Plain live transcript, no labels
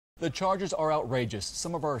The charges are outrageous.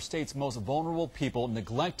 Some of our state's most vulnerable people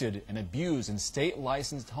neglected and abused in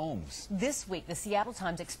state-licensed homes. This week, the Seattle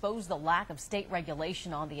Times exposed the lack of state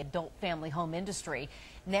regulation on the adult family home industry.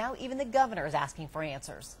 Now, even the governor is asking for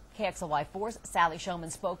answers. KXLY4's Sally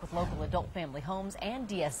Showman spoke with local adult family homes and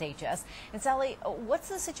DSHS. And Sally, what's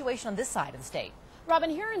the situation on this side of the state?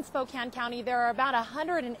 Robin, here in Spokane County, there are about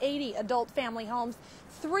 180 adult family homes.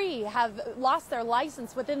 3 have lost their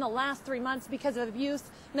license within the last 3 months because of abuse,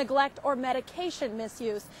 neglect, or medication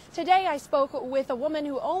misuse. Today, I spoke with a woman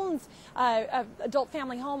who owns an adult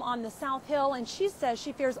family home on the South Hill, and she says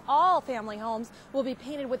she fears all family homes will be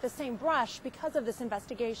painted with the same brush because of this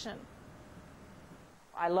investigation.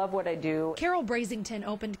 I love what I do. Carol Brazington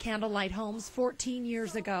opened Candlelight Homes 14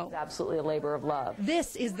 years ago. It's absolutely a labor of love.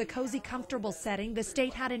 This is the cozy, comfortable setting the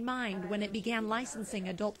state had in mind when it began licensing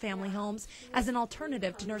adult family homes as an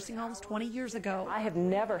alternative to nursing homes 20 years ago. I have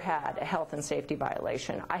never had a health and safety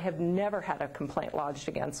violation. I have never had a complaint lodged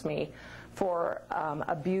against me for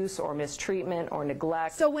abuse or mistreatment or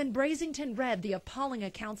neglect. So when Brazington read the appalling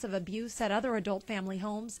accounts of abuse at other adult family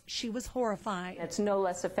homes, she was horrified. It's no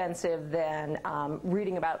less offensive than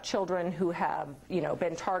reading about children who have,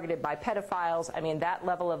 been targeted by pedophiles. I mean, that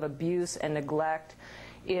level of abuse and neglect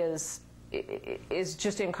is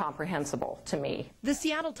just incomprehensible to me. The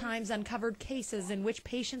Seattle Times uncovered cases in which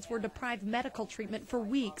patients were deprived medical treatment for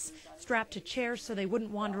weeks, strapped to chairs so they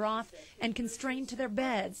wouldn't wander off, and constrained to their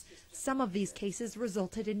beds. Some of these cases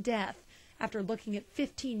resulted in death. After looking at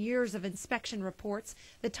 15 years of inspection reports,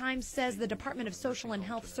 the Times says the Department of Social and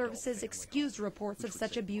Health Services excused reports of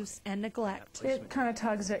such abuse and neglect. It kind of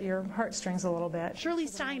tugs at your heartstrings a little bit. Shirley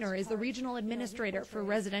Steiner is the regional administrator for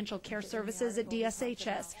residential care services at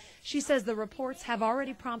DSHS. She says the reports have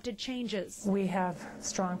already prompted changes. We have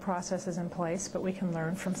strong processes in place, but we can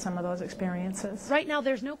learn from some of those experiences. Right now,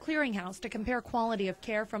 there's no clearinghouse to compare quality of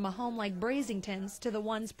care from a home like Brazington's to the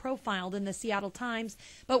ones profiled in the Seattle Times,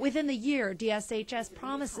 but within the year, DSHS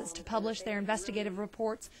promises to publish their investigative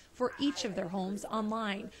reports for each of their homes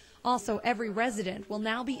online. Also, every resident will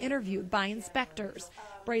now be interviewed by inspectors.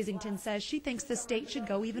 Brazington says she thinks the state should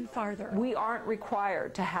go even farther. We aren't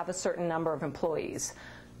required to have a certain number of employees.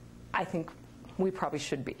 I think we probably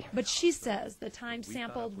should be. But she says the Times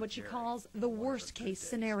sampled what she calls the worst case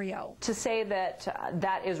scenario. To say that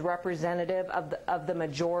that is representative of the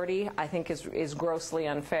majority, I think is grossly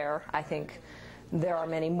unfair. I think there are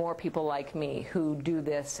many more people like me who do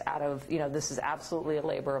this out of, this is absolutely a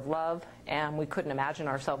labor of love, and we couldn't imagine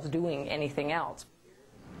ourselves doing anything else.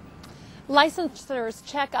 Licensors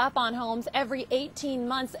check up on homes every 18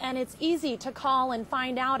 months, and it's easy to call and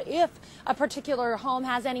find out if a particular home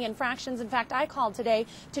has any infractions. In fact, I called today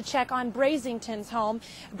to check on Brazington's home.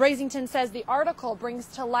 Brazington says the article brings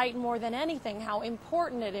to light more than anything how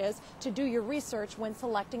important it is to do your research when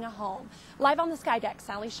selecting a home. Live on the Sky Deck,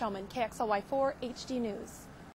 Sally Showman, KXLY4 HD News.